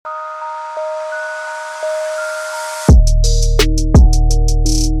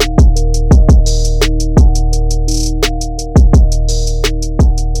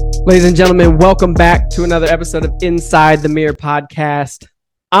Ladies and gentlemen, welcome back to another episode of Inside the Mirror podcast.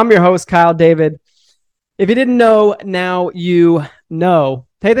 I'm your host, Kyle David. If you didn't know, now you know.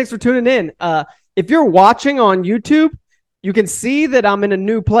 Hey, thanks for tuning in. If you're watching on YouTube, you can see that I'm in a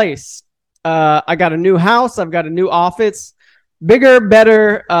new place. I got a new house. I've got a new office. Bigger,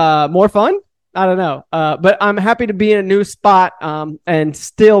 better, more fun? I don't know. But I'm happy to be in a new spot and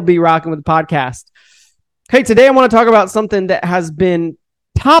still be rocking with the podcast. Hey, today I want to talk about something that has been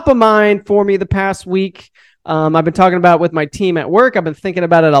top of mind for me the past week. I've been talking about it with my team at work. I've been thinking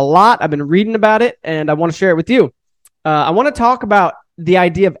about it a lot. I've been reading about it, and I want to share it with you. I want to talk about the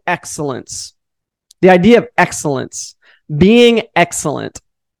idea of excellence. The idea of excellence. Being excellent.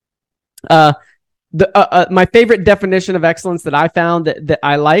 My favorite definition of excellence that I found that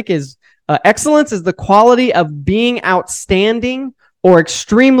I like is excellence is the quality of being outstanding or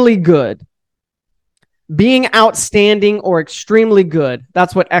extremely good. Being outstanding or extremely good.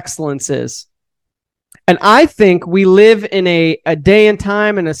 That's what excellence is. And I think we live in a day and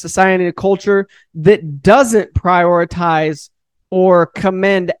time and a society and a culture that doesn't prioritize or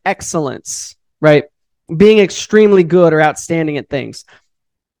commend excellence, right? Being extremely good or outstanding at things.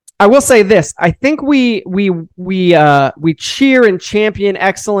 I will say this. I think we cheer and champion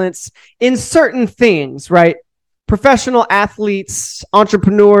excellence in certain things, right? Professional athletes,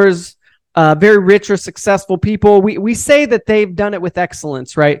 entrepreneurs, very rich or successful people, we say that they've done it with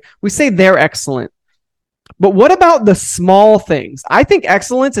excellence, right? We say they're excellent. But what about the small things? I think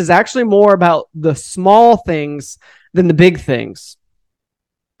excellence is actually more about the small things than the big things.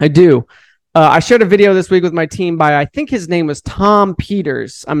 I do. I shared a video this week with my team by, I think his name was Tom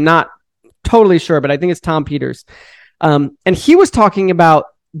Peters. I'm not totally sure, but I think it's Tom Peters. And he was talking about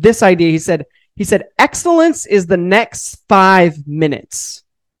this idea. He said, excellence is the next 5 minutes.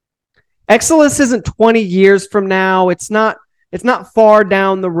 Excellence isn't 20 years from now. It's not far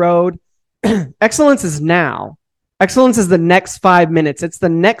down the road. Excellence is now. Excellence is the next 5 minutes. It's the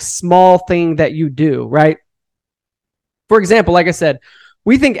next small thing that you do, right? For example, like I said,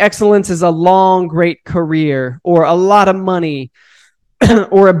 we think excellence is a long, great career or a lot of money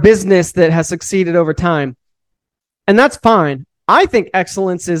or a business that has succeeded over time. And that's fine. I think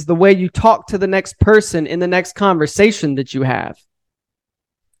excellence is the way you talk to the next person in the next conversation that you have.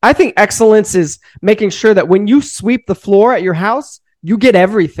 I think excellence is making sure that when you sweep the floor at your house, you get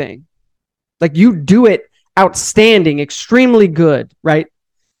everything. Like you do it outstanding, extremely good, right?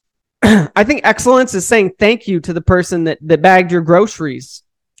 I think excellence is saying thank you to the person that bagged your groceries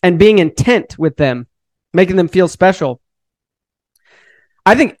and being intent with them, making them feel special.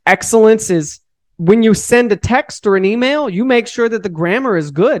 I think excellence is when you send a text or an email, you make sure that the grammar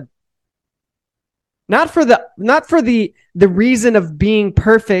is good. Not for the reason of being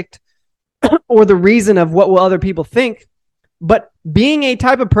perfect or the reason of what will other people think, but being a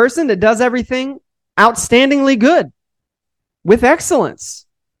type of person that does everything outstandingly good with excellence,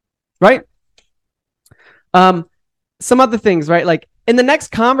 right? Some other things, right? Like in the next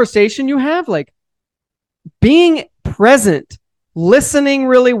conversation you have, like being present, listening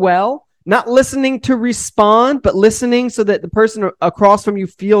really well, not listening to respond, but listening so that the person across from you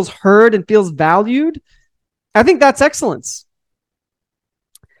feels heard and feels valued. I think that's excellence.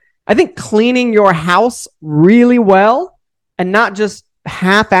 I think cleaning your house really well and not just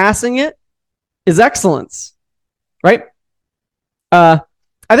half-assing it is excellence, right? I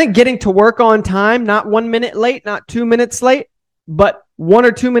think getting to work on time, not 1 minute late, not 2 minutes late, but 1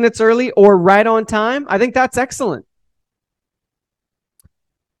 or 2 minutes early or right on time, I think that's excellent.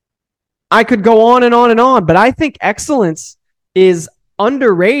 I could go on and on and on, but I think excellence is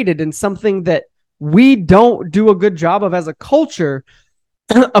underrated and something that we don't do a good job of as a culture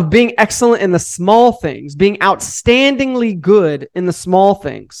of being excellent in the small things, being outstandingly good in the small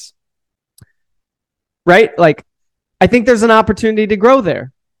things, right? Like, I think there's an opportunity to grow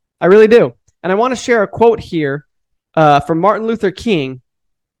there. I really do. And I want to share a quote here from Martin Luther King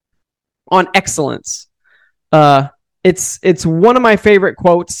on excellence. It's one of my favorite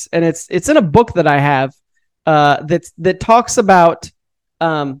quotes, and it's in a book that I have that talks about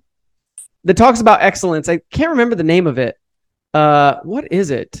excellence. I can't remember the name of it. What is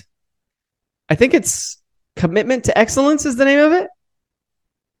it? I think it's Commitment to Excellence is the name of it.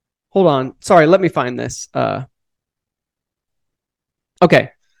 Hold on. Sorry, let me find this. Okay.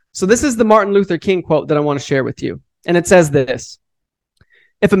 So this is the Martin Luther King quote that I want to share with you. And it says this: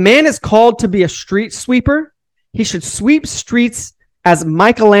 if a man is called to be a street sweeper, he should sweep streets as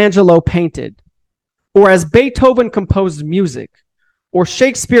Michelangelo painted, or as Beethoven composed music, or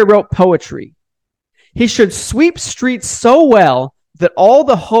Shakespeare wrote poetry. He should sweep streets so well that all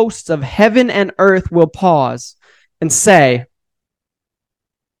the hosts of heaven and earth will pause and say,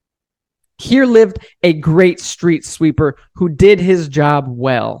 Here lived a great street sweeper who did his job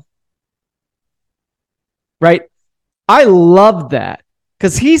well. Right? I love that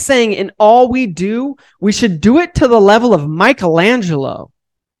because he's saying in all we do, we should do it to the level of Michelangelo,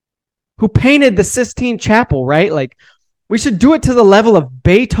 who painted the Sistine Chapel, right? Like, we should do it to the level of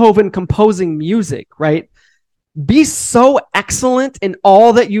Beethoven composing music, right? Be so excellent in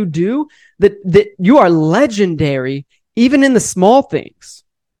all that you do that you are legendary, even in the small things,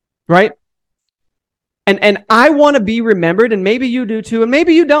 right? And I want to be remembered, and maybe you do too, and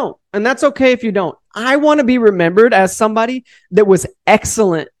maybe you don't, and that's okay if you don't. I want to be remembered as somebody that was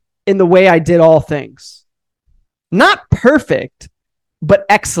excellent in the way I did all things. Not perfect, but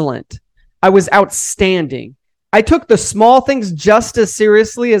excellent. I was outstanding. I took the small things just as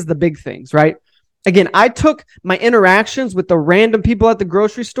seriously as the big things, right? Again, I took my interactions with the random people at the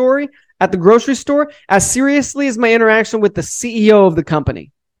grocery store as seriously as my interaction with the CEO of the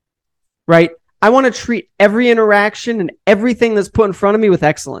company, right? I want to treat every interaction and everything that's put in front of me with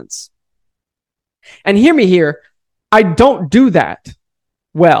excellence. And hear me here, I don't do that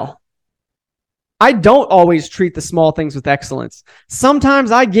well. I don't always treat the small things with excellence.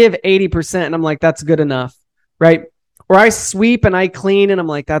 Sometimes I give 80% and I'm like, that's good enough, right? Or I sweep and I clean and I'm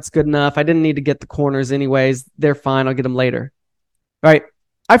like, that's good enough. I didn't need to get the corners anyways. They're fine. I'll get them later, right?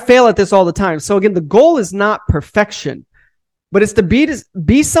 I fail at this all the time. So again, the goal is not perfection, but it's to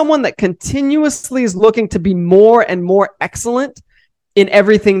be someone that continuously is looking to be more and more excellent in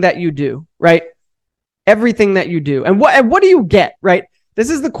everything that you do, right? Everything that you do. And what do you get, right? This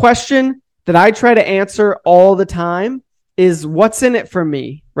is the question that I try to answer all the time is what's in it for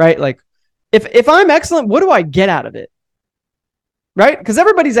me, right? Like if I'm excellent, what do I get out of it? Right? Because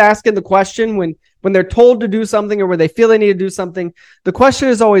everybody's asking the question when they're told to do something or when they feel they need to do something. The question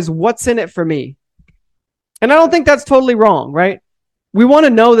is always, what's in it for me? And I don't think that's totally wrong, right? We want to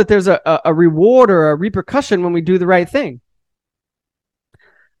know that there's a reward or a repercussion when we do the right thing.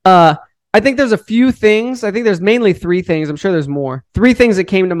 I think there's a few things. I think there's mainly three things. I'm sure there's more. Three things that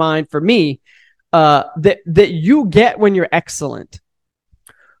came to mind for me that you get when you're excellent.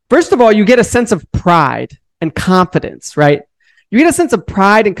 First of all, you get a sense of pride and confidence, right? You get a sense of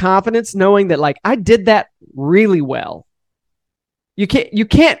pride and confidence knowing that, like, I did that really well. You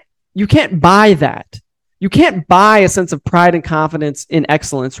can't buy that. You can't buy a sense of pride and confidence in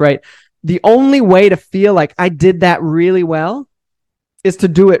excellence, right? The only way to feel like I did that really well is to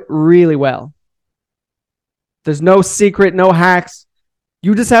do it really well. There's no secret, no hacks.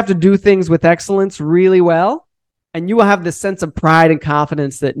 You just have to do things with excellence really well, and you will have this sense of pride and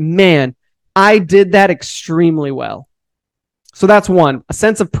confidence that, man, I did that extremely well. So that's one, a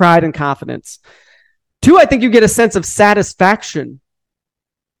sense of pride and confidence. Two, I think you get a sense of satisfaction.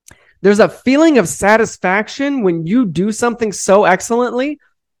 There's a feeling of satisfaction when you do something so excellently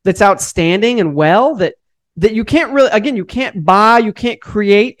that's outstanding and well that you can't really, again, you can't buy, you can't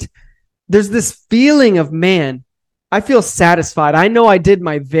create. There's this feeling of, man, I feel satisfied. I know I did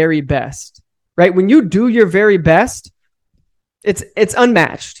my very best, right? When you do your very best, it's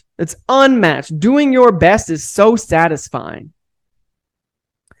unmatched. It's unmatched. Doing your best is so satisfying.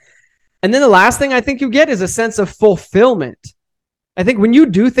 And then the last thing I think you get is a sense of fulfillment. I think when you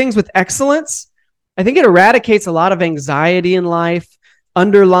do things with excellence, I think it eradicates a lot of anxiety in life,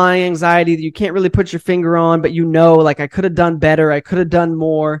 underlying anxiety that you can't really put your finger on, but you know, like, I could have done better. I could have done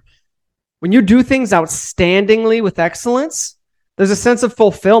more. When you do things outstandingly with excellence, there's a sense of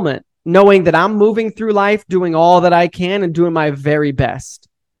fulfillment, knowing that I'm moving through life, doing all that I can and doing my very best.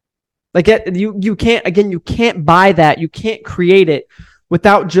 Like, you can't buy that. You can't create it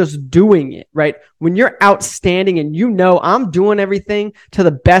without just doing it, right? When you're outstanding and you know I'm doing everything to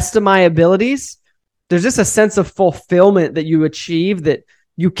the best of my abilities, there's just a sense of fulfillment that you achieve that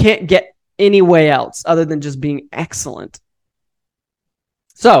you can't get any way else other than just being excellent.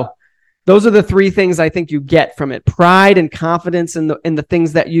 So those are the three things I think you get from it. Pride and confidence in the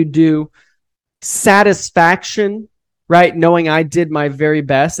things that you do. Satisfaction, right? Knowing I did my very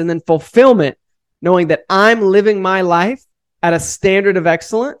best. And then fulfillment, knowing that I'm living my life at a standard of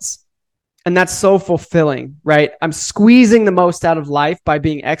excellence. And that's so fulfilling, right? I'm squeezing the most out of life by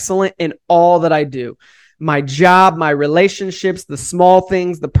being excellent in all that I do. My job, my relationships, the small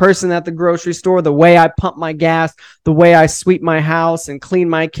things, the person at the grocery store, the way I pump my gas, the way I sweep my house and clean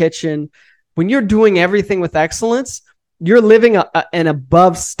my kitchen. When you're doing everything with excellence, you're living an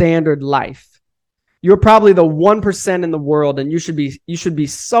above standard life. You're probably the 1% in the world, and you should be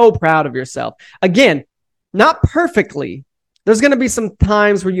so proud of yourself. Again, not perfectly. There's going to be some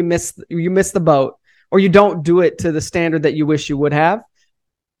times where you miss the boat or you don't do it to the standard that you wish you would have.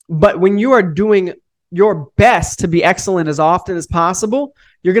 But when you are doing your best to be excellent as often as possible,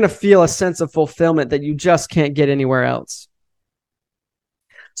 you're going to feel a sense of fulfillment that you just can't get anywhere else.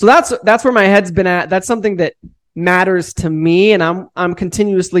 So that's where my head's been at. That's something that matters to me, and I'm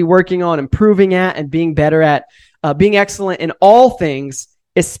continuously working on improving at and being better at, being excellent in all things,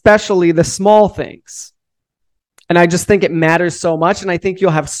 especially the small things. And I just think it matters so much, and I think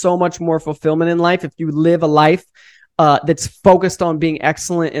you'll have so much more fulfillment in life if you live a life that's focused on being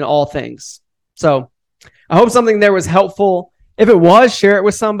excellent in all things. So I hope something there was helpful. If it was, share it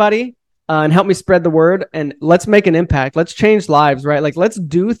with somebody and help me spread the word, and let's make an impact. Let's change lives, right? Like, let's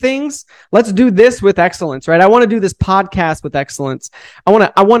do things. Let's do this with excellence, right? I want to do this podcast with excellence. I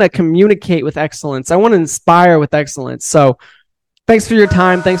want to communicate with excellence. I want to inspire with excellence. So thanks for your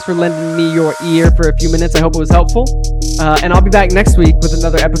time. Thanks for lending me your ear for a few minutes. I hope it was helpful. And I'll be back next week with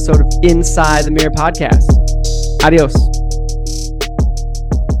another episode of Inside the Mirror podcast. Adios.